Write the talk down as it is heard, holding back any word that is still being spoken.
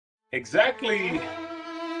Exactly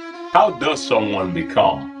how does someone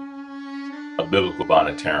become a biblical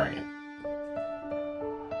Binitarian?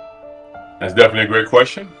 That's definitely a great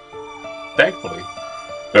question. Thankfully,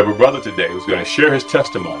 we have a brother today who's going to share his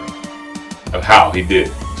testimony of how he did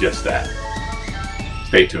just that.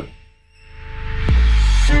 Stay tuned.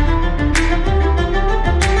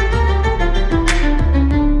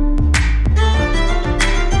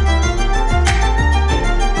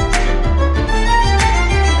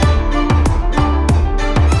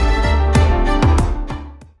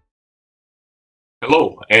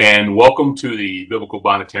 Hello, and welcome to the Biblical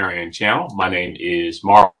Binitarian channel. My name is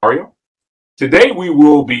Mario. Today we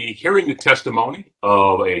will be hearing the testimony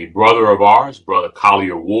of a brother of ours, Brother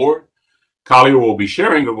Collier Ward. Collier will be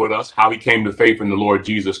sharing with us how he came to faith in the Lord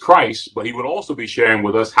Jesus Christ, but he would also be sharing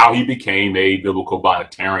with us how he became a Biblical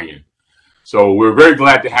Binitarian. So we're very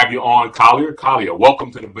glad to have you on, Collier. Collier,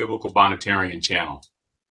 welcome to the Biblical Binitarian channel.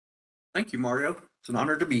 Thank you, Mario. It's an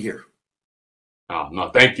honor to be here. No,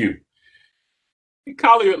 thank you.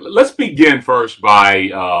 Collier, let's begin first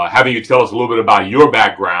by having you tell us a little bit about your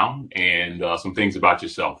background and some things about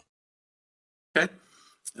yourself. Okay.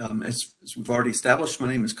 As we've already established, my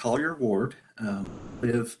name is Collier Ward. I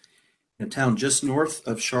live in a town just north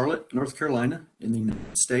of Charlotte, North Carolina, in the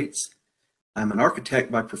United States. I'm an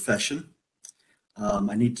architect by profession.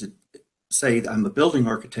 I need to say I'm a building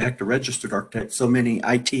architect, a registered architect. So many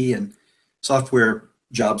IT and software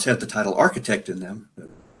jobs have the title architect in them.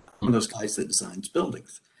 One of those guys that designs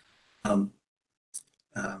buildings. I'm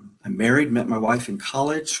married, met my wife in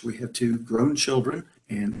college. We have 2 grown children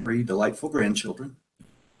and 3 delightful grandchildren.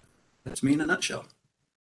 That's me in a nutshell.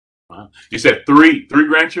 Wow. You said three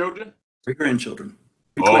grandchildren? 3 grandchildren.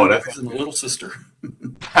 2 Oh, twin that's boys and a little sister.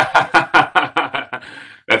 that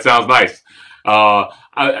sounds nice.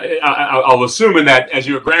 I was assuming that as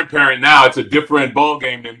you're a grandparent now, it's a different ball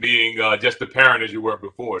game than being just a parent as you were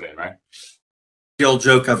before then, right? The old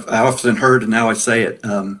joke I often heard, and now I say it.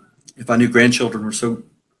 If I knew grandchildren were so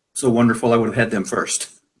wonderful, I would have had them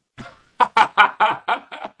first. Now,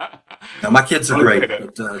 my kids are great,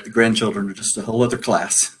 but the grandchildren are just a whole other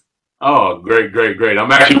class. Oh, great.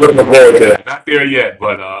 I'm actually looking forward to that. Not there yet,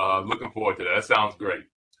 but looking forward to that. That sounds great.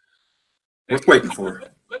 Worth waiting for.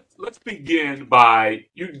 Let's begin by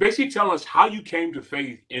you basically telling us how you came to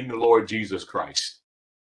faith in the Lord Jesus Christ.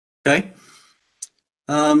 Okay.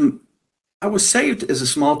 I was saved as a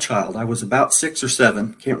small child. I was about 6 or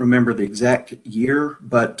 7. Can't remember the exact year,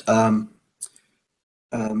 but I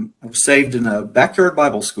was saved in a backyard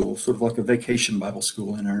Bible school, sort of like a vacation Bible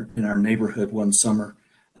school in our neighborhood one summer.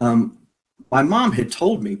 My mom had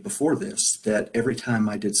told me before this that every time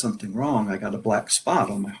I did something wrong, I got a black spot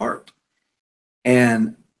on my heart.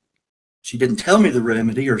 And she didn't tell me the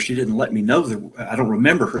remedy, or she didn't let me know I don't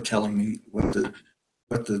remember her telling me what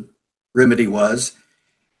the remedy was.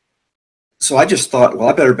 So I just thought, well,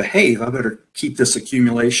 I better behave. I better keep this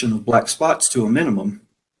accumulation of black spots to a minimum.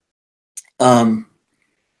 So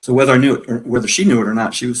whether I knew it or whether she knew it or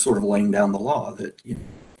not, she was sort of laying down the law that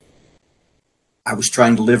I was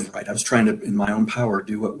trying to live right. I was trying to, in my own power,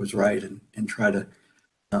 do what was right and try to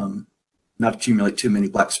not accumulate too many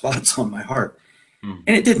black spots on my heart. And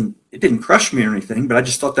it didn't crush me or anything, but I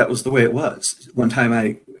just thought that was the way it was. One time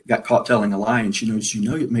I got caught telling a lie, and she knows,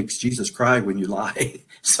 it makes Jesus cry when you lie.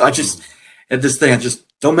 So I just had this thing, I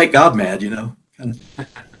just don't make God mad, kind of.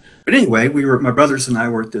 But anyway, my brothers and I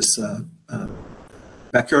were at this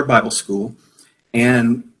backyard Bible school,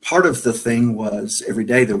 and part of the thing was every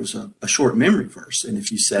day there was a short memory verse, and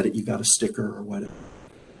if you said it, you got a sticker or whatever.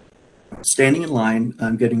 Standing in line,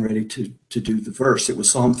 I'm getting ready to do the verse. It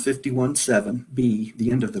was Psalm 51:7b,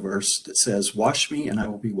 the end of the verse, that says, "Wash me, and I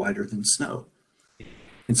will be whiter than snow."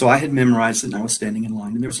 And so I had memorized it, and I was standing in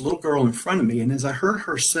line, and there was a little girl in front of me, and as I heard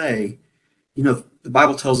her say, the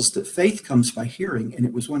Bible tells us that faith comes by hearing, and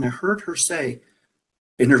it was when I heard her say,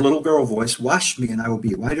 in her little girl voice, "Wash me, and I will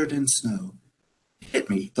be whiter than snow," it hit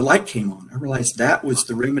me. The light came on. I realized that was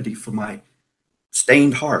the remedy for my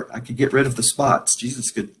stained heart. I could get rid of the spots.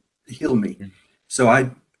 Jesus could heal me. So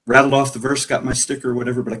I rattled off the verse, got my sticker or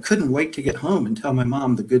whatever, but I couldn't wait to get home and tell my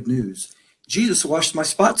mom the good news. Jesus washed my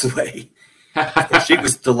spots away. She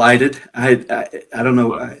was delighted. I don't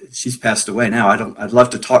know. She's passed away now. I'd love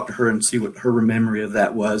to talk to her and see what her memory of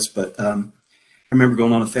that was. But I remember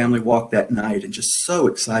going on a family walk that night and just so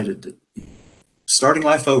excited to starting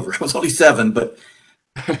life over. I was only 7, but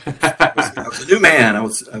I was a new man. I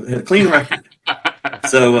had a clean record.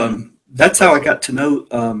 So that's how I got to know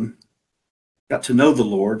the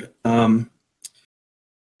Lord.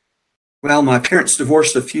 Well, my parents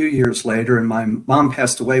divorced a few years later, and my mom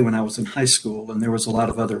passed away when I was in high school, and there was a lot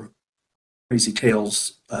of other crazy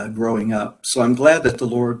tales growing up. So I'm glad that the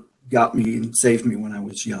Lord got me and saved me when I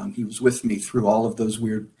was young. He was with me through all of those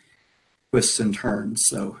weird twists and turns.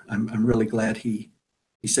 So I'm really glad he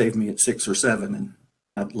saved me at 6 or 7 and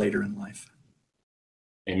not later in life.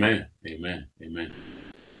 Amen. Amen. Amen.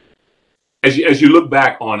 As you look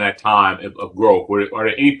back on that time of growth, are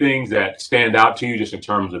there any things that stand out to you just in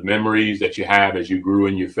terms of memories that you have as you grew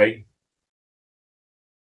in your faith?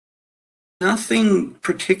 Nothing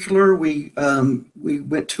particular. We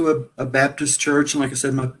went to a Baptist church, and like I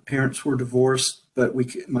said, my parents were divorced, but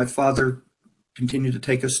my father continued to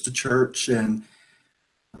take us to church, and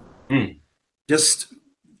just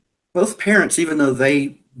both parents, even though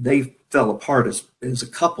they fell apart as a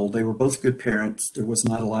couple, they were both good parents. There was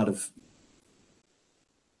not a lot of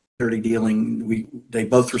dirty dealing. They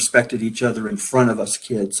both respected each other in front of us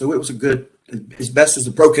kids, so it was a good, as best as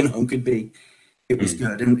a broken home could be. It was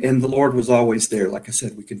good, and the Lord was always there. Like I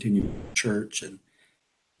said, we continued church and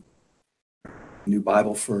new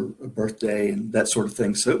Bible for a birthday and that sort of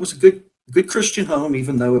thing. So it was a good Christian home,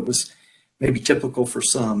 even though it was maybe typical for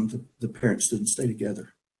some. The parents didn't stay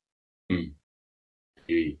together.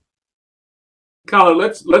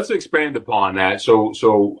 Colin, let's expand upon that. So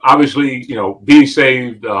obviously, being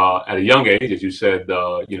saved at a young age, as you said,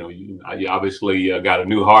 you obviously got a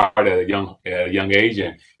new heart at a young age,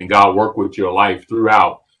 and God worked with your life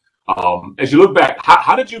throughout. As you look back,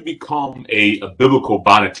 how did you become a biblical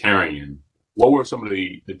Binitarian? What were some of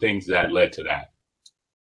the things that led to that?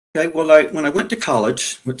 Okay, well, when I went to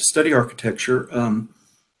college, went to study architecture,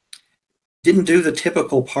 didn't do the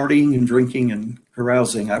typical partying and drinking and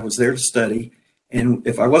carousing. I was there to study. And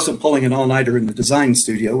if I wasn't pulling an all-nighter in the design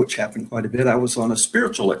studio, which happened quite a bit, I was on a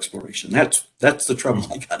spiritual exploration. That's the trouble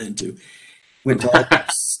I got into. Went to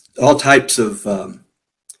all types of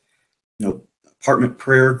apartment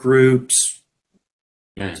prayer groups,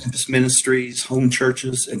 campus ministries, home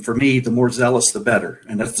churches, and for me, the more zealous, the better.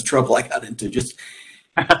 And that's the trouble I got into. Just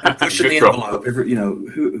pushing the envelope.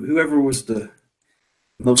 Whoever was the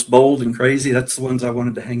most bold and crazy, that's the ones I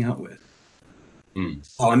wanted to hang out with.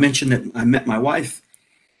 I mentioned that I met my wife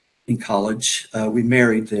in college. We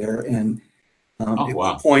married there, and at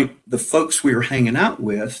one point, the folks we were hanging out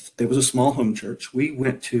with, it was a small home church. We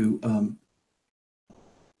went to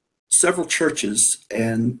several churches,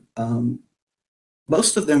 and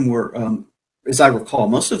most of them were, as I recall,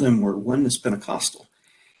 most of them were Oneness Pentecostal.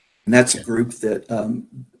 And that's a group that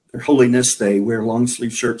their holiness, they wear long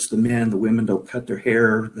sleeve shirts, the men, the women don't cut their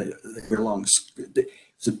hair, they wear long,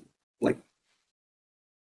 like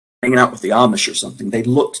hanging out with the Amish or something. They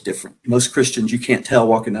looked different. Most Christians, you can't tell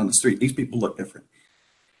walking down the street. These people look different.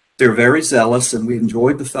 They're very zealous, and we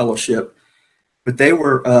enjoyed the fellowship, but they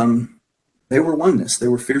were oneness. They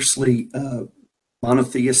were fiercely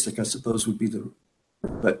monotheistic, I suppose would be the,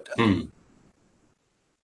 but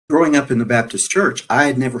growing up in the Baptist church, I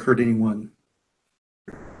had never heard anyone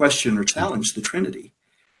question or challenge the Trinity,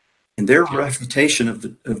 and their refutation of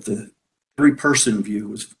the 3-person view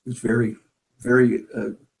was very, very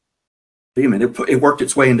vehement. It worked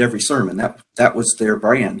its way into every sermon. That was their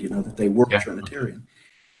brand, that they were Trinitarian.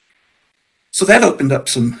 So that opened up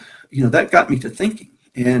some, that got me to thinking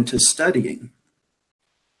and to studying.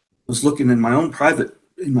 I was looking in my own quiet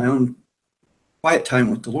time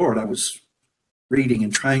with the Lord. I was reading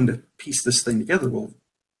and trying to piece this thing together. Well,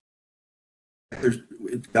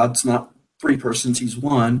 God's not 3 persons, he's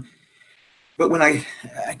one. But when I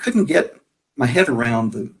couldn't get my head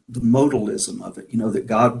around the modalism of it, that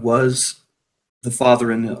God was the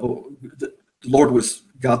Father in the Lord was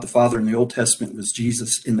God the Father in the Old Testament, was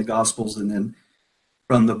Jesus in the Gospels, and then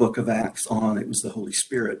from the book of Acts on, it was the Holy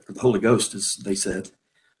Spirit, or the Holy Ghost, as they said.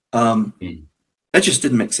 That just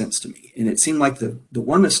didn't make sense to me. And it seemed like the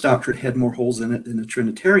oneness doctrine had more holes in it than the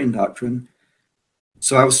Trinitarian doctrine.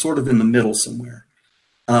 So I was sort of in the middle somewhere.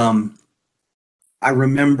 I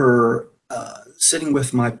remember sitting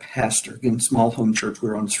with my pastor, again, small home church. We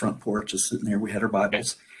were on his front porch, just sitting there. We had our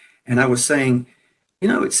Bibles. And I was saying,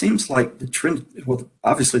 it seems like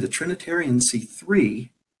obviously the Trinitarians see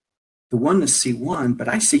 3, the oneness see 1, but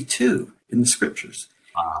I see 2 in the scriptures.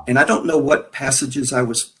 Wow. And I don't know what passages I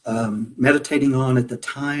was meditating on at the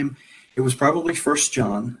time. It was probably 1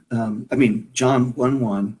 John. John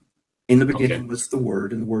 1:1. In the beginning was the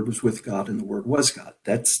Word, and the Word was with God, and the Word was God.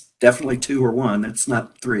 That's definitely 2 or 1. That's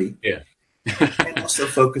not 3. Yeah. And also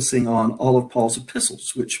focusing on all of Paul's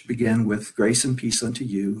epistles, which begin with grace and peace unto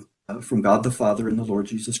you from God the Father and the Lord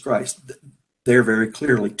Jesus Christ. They're very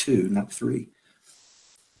clearly 2, not 3.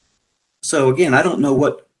 So again, I don't know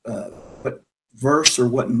what verse or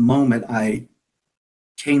what moment I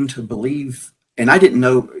came to believe, and I didn't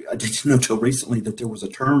know till recently that there was a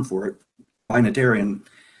term for it Binitarian.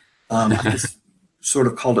 I just sort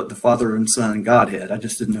of called it the Father and Son and Godhead. I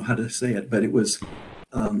just didn't know how to say it, but it was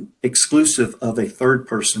exclusive of a third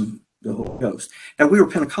person, the Holy Ghost. Now, we were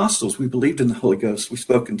Pentecostals. We believed in the Holy Ghost. We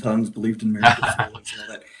spoke in tongues, believed in miracles, and all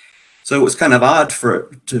that. So it was kind of odd for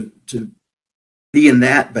it to be in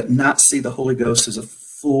that, but not see the Holy Ghost as a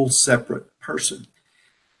full separate person.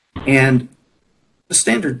 And the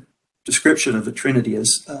standard description of the Trinity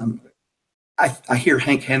is, I hear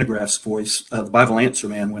Hank Hanegraaff's voice, the Bible Answer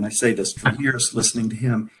Man, when I say this for years, listening to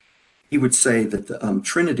him. He would say that the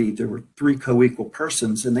Trinity, there were three co-equal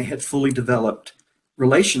persons, and they had fully developed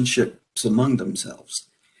relationships among themselves.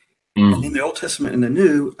 And in the Old Testament and the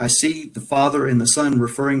New, I see the Father and the Son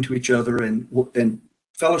referring to each other and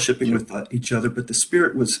fellowshipping with each other, but the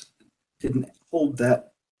Spirit didn't hold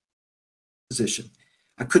that position.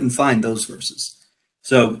 I couldn't find those verses.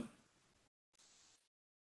 So,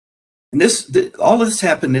 and all this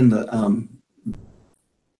happened in the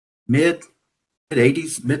mid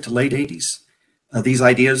 '80s, mid to late '80s. These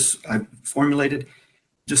ideas I formulated,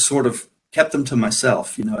 just sort of kept them to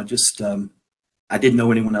myself. You know, I didn't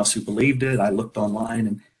know anyone else who believed it. I looked online,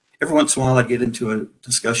 and every once in a while I'd get into a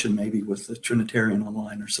discussion maybe with a Trinitarian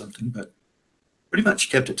online or something, but pretty much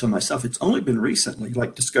kept it to myself. It's only been recently,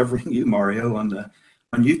 like discovering you, Mario, on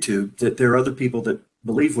YouTube, that there are other people that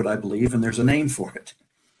believe what I believe, and there's a name for it.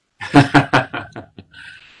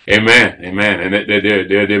 Amen. Amen. And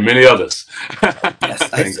there are many others.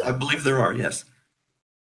 Yes, I believe there are. Yes.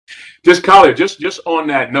 Just Collier, just on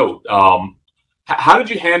that note, how did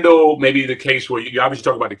you handle maybe the case where you obviously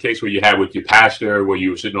talk about the case where you had with your pastor, where you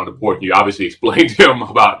were sitting on the porch, you obviously explained to him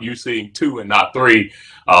about you seeing two and not three.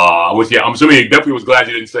 I'm assuming he definitely was glad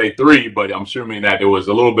you didn't say three, but I'm assuming that there was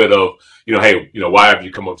a little bit of, hey, why have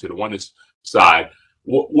you come up to the oneness side?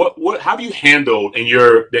 What have you handled in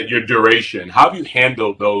your duration? How have you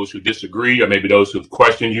handled those who disagree, or maybe those who've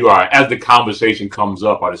questioned you, or as the conversation comes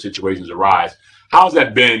up or the situations arise? How's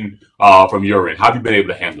that been from your end? How have you been able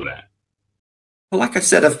to handle that? Well, like I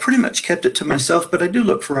said, I've pretty much kept it to myself, but I do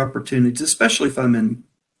look for opportunities, especially if I'm in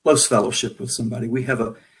close fellowship with somebody. We have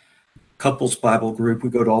a couples Bible group. We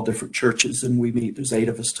go to all different churches and we meet. There's 8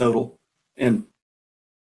 of us total. And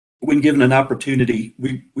when given an opportunity,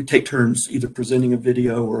 we take turns either presenting a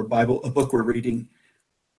video or a book we're reading.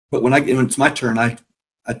 But when it's my turn, I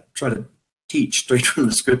try to teach straight from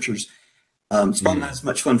the scriptures. It's not as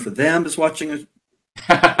much fun for them as watching a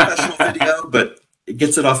professional video, but it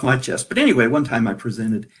gets it off my chest. But anyway, one time I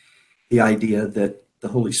presented the idea that the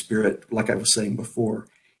Holy Spirit, like I was saying before,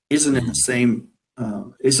 isn't in the same,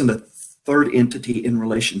 isn't a third entity in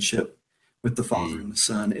relationship with the Father and the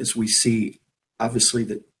Son as we see, obviously,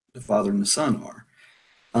 that the Father and the Son are.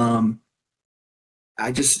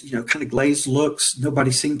 I just, kind of glazed looks.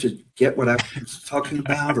 Nobody seemed to get what I was talking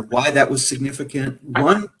about or why that was significant.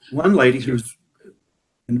 One lady who was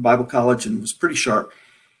in Bible college and was pretty sharp,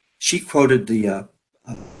 she quoted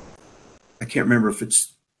I can't remember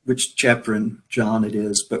which chapter in John it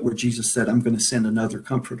is, but where Jesus said, "I'm going to send another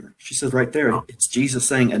comforter." She said right there, it's Jesus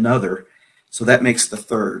saying another, so that makes the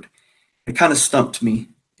third. It kind of stumped me,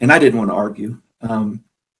 and I didn't want to argue,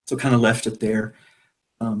 so kind of left it there.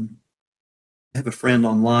 I have a friend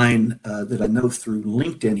online that I know through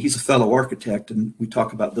LinkedIn. He's a fellow architect, and we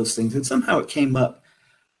talk about those things, and somehow it came up,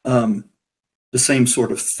 the same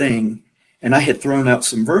sort of thing. And I had thrown out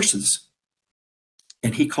some verses,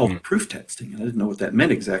 and he called it proof texting. I didn't know what that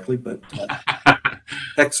meant exactly, but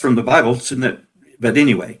text from the Bible, isn't it? But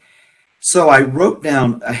anyway, so I wrote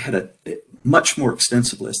down, I had a much more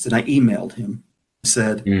extensive list, and I emailed him. I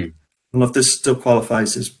said, I don't know if this still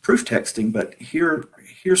qualifies as proof texting, but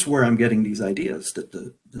here's where I'm getting these ideas, that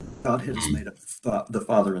the Godhead is made up of the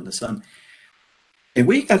Father and the Son. And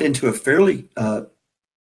we got into a fairly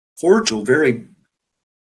cordial, very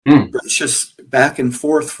gracious back and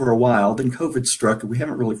forth for a while. Then COVID struck, and we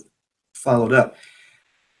haven't really followed up.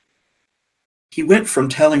 He went from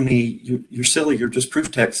telling me, "You're silly, you're just proof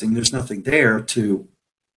texting, there's nothing there," to,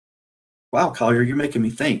 "Wow, Collier, you're making me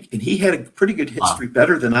think." And he had a pretty good history,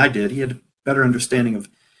 better than I did. He had a better understanding of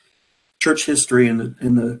church history and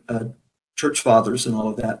the church fathers and all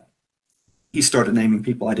of that. He started naming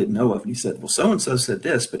people I didn't know of, and he said, "Well, so-and-so said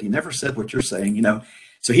this, but he never said what you're saying,"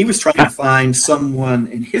 So he was trying to find someone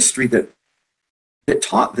in history that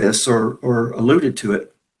taught this or alluded to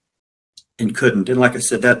it, and couldn't. And like I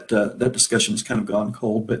said, that discussion has kind of gone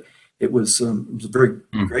cold, but it was very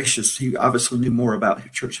gracious. He obviously knew more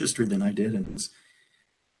about church history than I did, and was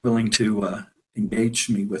willing to engage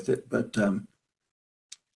me with it. But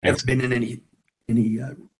haven't been in any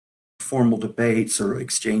formal debates or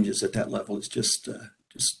exchanges at that level. It's just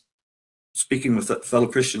speaking with fellow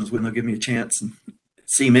Christians when they'll give me a chance and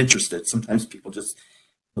seem interested. Sometimes people just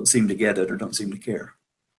don't seem to get it or don't seem to care.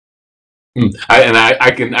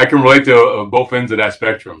 I can relate to both ends of that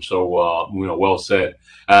spectrum. So well said.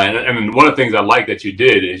 And one of the things I like that you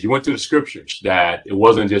did is you went to the scriptures. That it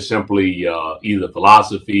wasn't just simply either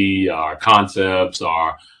philosophy or concepts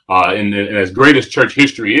or and as great as church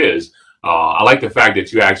history is. I like the fact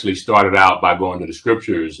that you actually started out by going to the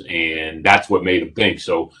scriptures, and that's what made them think.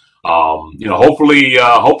 So hopefully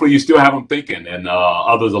you still have them thinking, and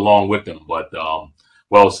others along with them. But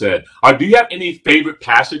well said. Do you have any favorite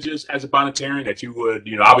passages as a Binitarian that you would,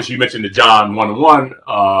 obviously you mentioned the John 1:1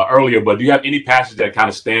 earlier, but do you have any passage that kind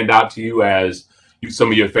of stand out to you as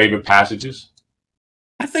some of your favorite passages?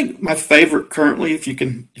 I think my favorite currently, if you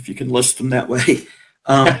can list them that way,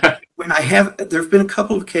 there have been a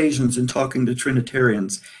couple of occasions in talking to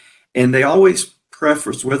Trinitarians, and they always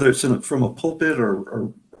preface, whether it's from a pulpit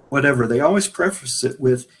or whatever, they always preface it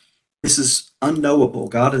with, this is unknowable.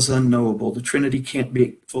 God is unknowable. The Trinity can't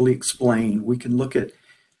be fully explained. We can look at,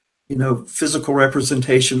 physical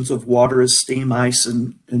representations of water as steam, ice,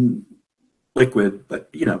 and liquid. But,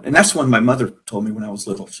 and that's one my mother told me when I was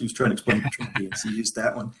little. She was trying to explain the Trinity, and she used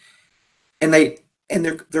that one. And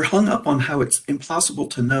they're hung up on how it's impossible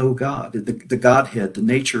to know God, the Godhead, the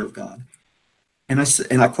nature of God. And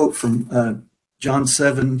I quote from John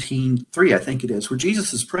 17:3, I think it is, where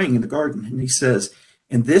Jesus is praying in the garden, and he says,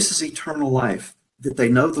 "And this is eternal life, that they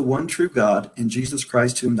know the one true God and Jesus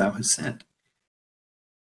Christ whom thou hast sent."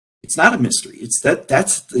 It's not a mystery.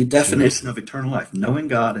 That's the definition of eternal life, knowing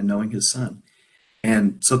God and knowing his Son.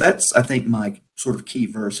 And so that's, I think, my sort of key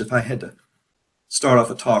verse. If I had to start off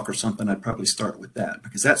a talk or something, I'd probably start with that,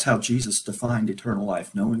 because that's how Jesus defined eternal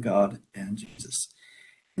life, knowing God and Jesus.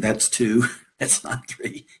 That's two. That's not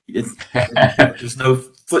three. He didn't. There's no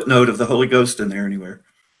footnote of the Holy Ghost in there anywhere.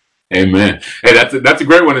 Amen. Hey, that's a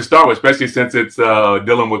great one to start with, especially since it's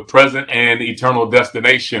dealing with present and eternal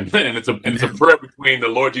destination, and it's a prayer between the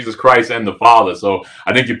Lord Jesus Christ and the Father. So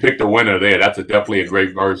I think you picked a winner there. That's definitely a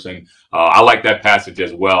great verse, and I like that passage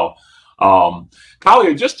as well.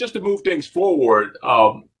 Collier, just to move things forward,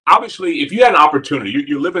 obviously, if you had an opportunity,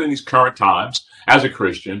 you're living in these current times as a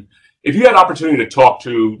Christian. If you had an opportunity to talk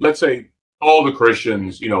to, let's say, all the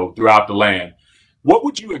Christians, throughout the land, what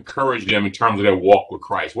would you encourage them in terms of their walk with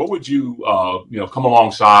Christ? What would you, come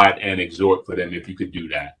alongside and exhort for them if you could do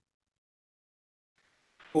that?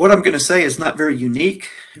 What I'm going to say is not very unique.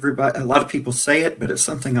 A lot of people say it, but it's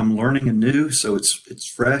something I'm learning anew, so it's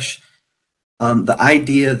fresh. The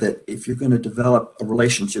idea that if you're going to develop a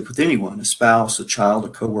relationship with anyone, a spouse, a child, a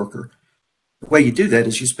coworker, the way you do that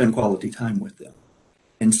is you spend quality time with them.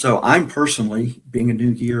 And so I'm personally, being a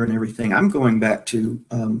new year and everything, I'm going back to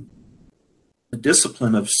the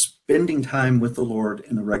discipline of spending time with the Lord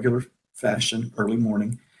in a regular fashion, early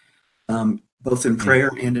morning, both in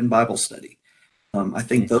prayer and in Bible study. I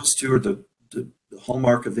think those two are the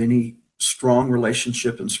hallmark of any strong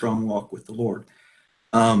relationship and strong walk with the Lord.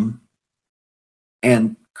 And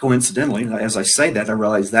coincidentally, as I say that, I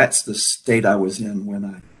realize that's the state I was in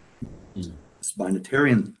when this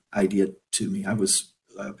Binitarian idea to me. I was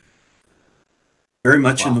very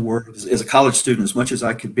much in the Word as a college student, as much as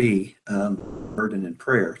I could be, Word and in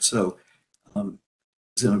prayer. So I was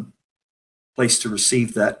in a place to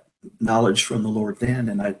receive that knowledge from the Lord then,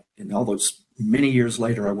 and all those many years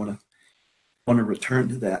later, I want to return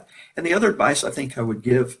to that. And the other advice I think I would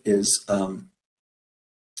give is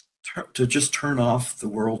to just turn off the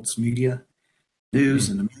world's media, news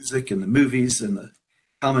and the music and the movies and the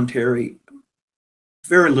commentary.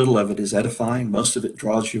 Very little of it is edifying. Most of it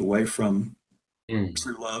draws you away from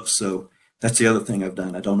true love. So that's the other thing I've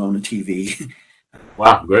done. I don't own a TV.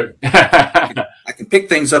 Wow, good. I can pick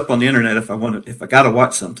things up on the internet if I got to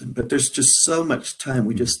watch something, but there's just so much time.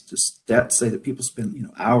 We just say that people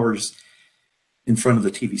spend, hours in front of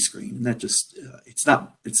the TV screen, and that just, it's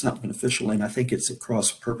not beneficial. And I think it's at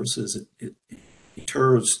cross purposes. It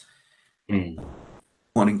deters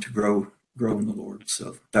wanting to grow in the Lord.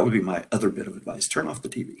 So that would be my other bit of advice. Turn off the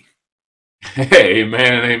TV. Hey,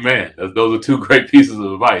 amen and amen. Those are two great pieces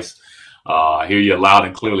of advice. I hear you loud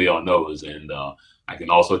and clearly on those. And I can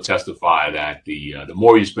also testify that the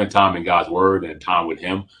more you spend time in God's Word and time with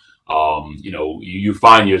Him, you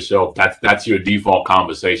find yourself, that's your default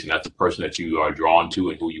conversation. That's the person that you are drawn to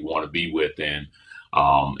and who you want to be with. And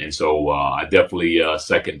so I definitely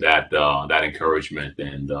second that encouragement,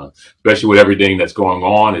 and especially with everything that's going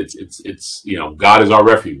on, it's God is our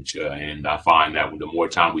refuge, and I find that the more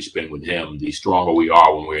time we spend with Him, the stronger we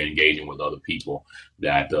are when we're engaging with other people.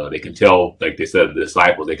 That they can tell, like they said, the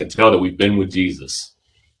disciples, they can tell that we've been with Jesus.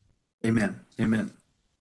 Amen. Amen.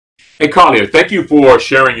 Hey, Collier, thank you for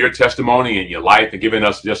sharing your testimony and your life and giving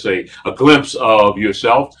us just a glimpse of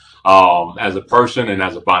yourself as a person and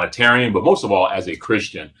as a Binitarian, but most of all, as a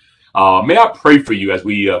Christian. May I pray for you as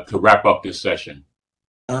we could wrap up this session?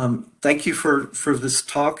 Thank you for this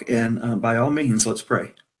talk, and by all means, let's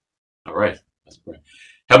pray. All right, let's pray.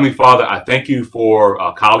 Heavenly Father, I thank you for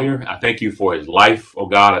Collier. I thank you for his life, oh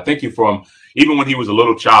God. I thank you for him, even when he was a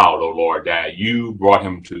little child, oh Lord, that you brought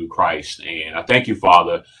him to Christ. And I thank you,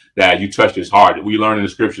 Father, that you touched his heart. We learn in the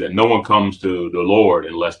scripture that no one comes to the Lord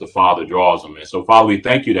unless the Father draws him. And so, Father, we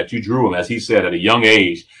thank you that you drew him, as he said, at a young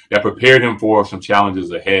age, that prepared him for some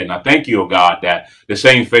challenges ahead. And I thank you, oh God, that the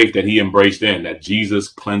same faith that he embraced in, that Jesus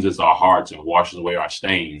cleanses our hearts and washes away our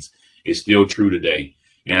stains, is still true today.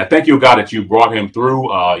 And I thank you, God, that you brought him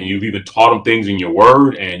through. You've even taught him things in your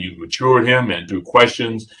word, and you've matured him, and through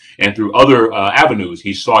questions and through other avenues,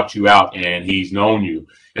 he sought you out and he's known you.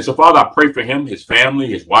 And so, Father, I pray for him, his family,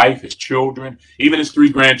 his wife, his children, even his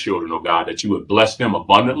 3 grandchildren, oh God, that you would bless them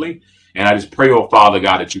abundantly. And I just pray, oh Father,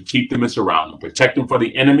 God, that you keep them and surround them, protect them from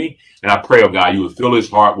the enemy. And I pray, oh God, you would fill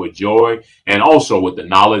his heart with joy and also with the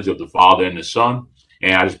knowledge of the Father and the Son.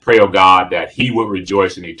 And I just pray, oh God, that he would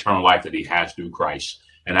rejoice in the eternal life that he has through Christ.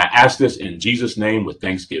 And I ask this in Jesus' name with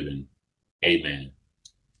thanksgiving. Amen.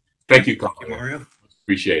 Thank you, Thank you, Mario.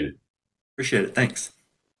 Appreciate it. Appreciate it. Thanks.